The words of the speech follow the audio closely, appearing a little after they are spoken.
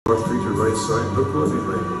Walk 3 to right side, look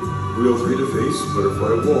lovingly. Wheel 3 to face,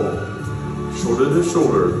 butterfly wall. Shoulder to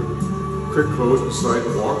shoulder. Quick close and side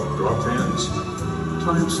walk, drop hands.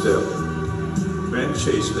 Time step. Man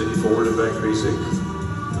chase, leaning forward and back basic.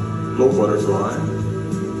 Low butterfly.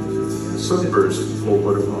 Sunburst, low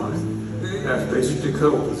butterfly. Half basic to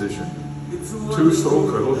cuddle position. 2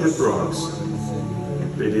 slow cuddle hip rocks.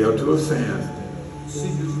 Lady out to a fan.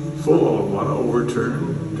 Full Alamana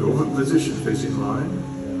overturn to open position facing line.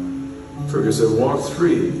 Percocet walk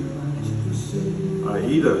 3.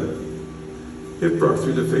 Aida. Hip rock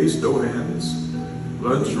through the face, no hands.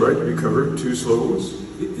 Lunge right, recover, 2 slows.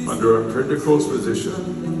 Underarm turn to close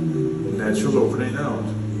position. Natural opening out.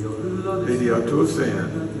 Lady out to a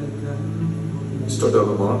fan. Start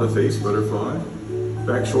Alamana to face, butterfly.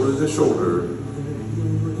 Back shoulder to shoulder.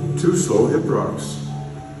 2 slow hip rocks.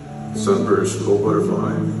 Sunburst, low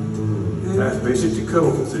butterfly. Half basic to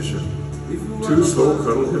cuddle position. 2 slow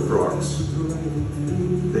cuddle hip rocks.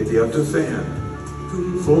 Lady out to fan.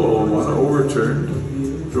 Full Alamana overturned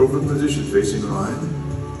to open position facing line.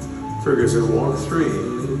 Percocet walk 3.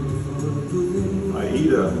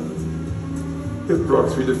 Aida. Hip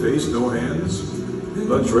rock 3 to face, no hands.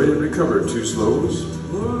 Lunge right and recover, 2 slows.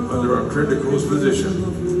 Underarm turn to close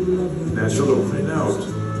position. Natural opening out.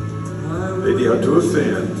 Lady out to a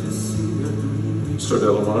fan. Start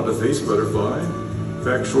Alamana to face, butterfly.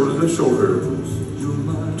 Back shoulder to shoulder.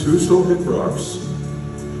 2 slow hip rocks.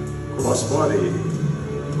 Cross body.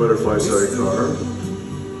 Butterfly sidecar.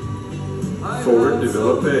 Forward,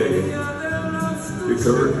 develop A.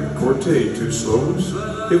 Recover, corte, 2 slows.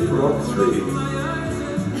 Hip rock 3.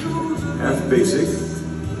 Half basic.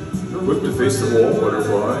 Whip to face the wall,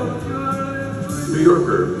 butterfly. New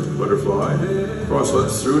Yorker, butterfly. Cross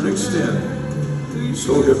lunge through and extend.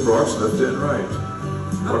 Slow hip rocks left and right.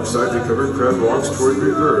 Walk side recover, crab walks toward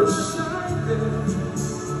reverse.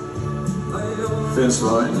 Fence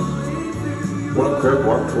line. 1 crab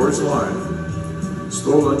walk towards line.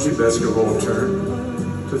 Slow lungy basketball turn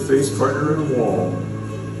to face partner and wall.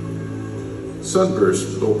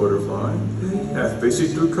 Sunburst, low butterfly. Half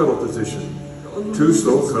basic to cuddle position. 2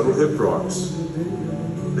 slow cuddle hip rocks.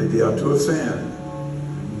 Lady out to a fan.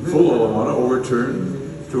 Full Alamana overturn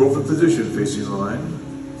to open position facing line.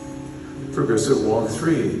 Progressive walk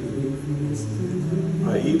 3.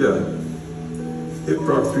 Aida. Hip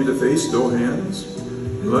rock 3 to face, no hands.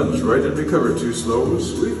 Lunge right and recover, 2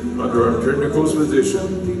 slows. Underarm turn to close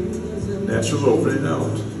position. Natural opening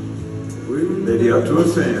out. Lady out to a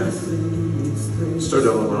fan. Start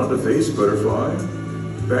Alamana to face, butterfly.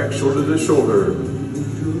 Back shoulder to shoulder.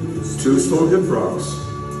 2 slow hip rocks.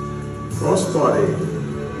 Cross body.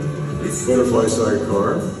 Butterfly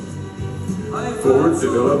sidecar. Forward,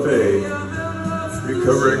 develop A.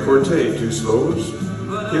 Recover and corte, 2 slows.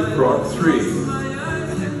 Hip rock 3.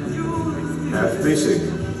 Half basic.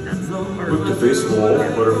 Whip to face wall,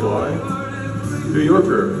 butterfly. New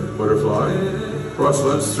Yorker, butterfly. Cross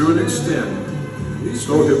lunge through and extend.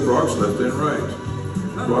 Slow hip rocks left and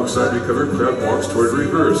right. Rock side recover, crab walks toward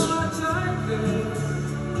reverse.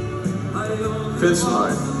 Fence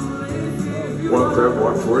line. 1 crab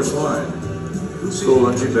walk towards line. Slow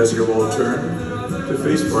lunging basketball turn to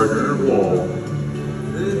face partner and wall.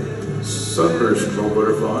 Sunburst, low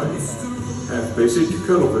butterfly. Half basic to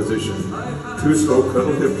cuddle position. 2 slow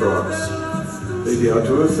cuddle hip rocks. Lady out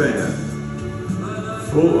to a fan.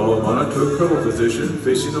 Full Alamana to a cuddle position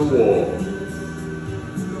facing a wall.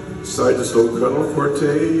 Side to slow cuddle, corte,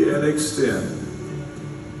 and extend.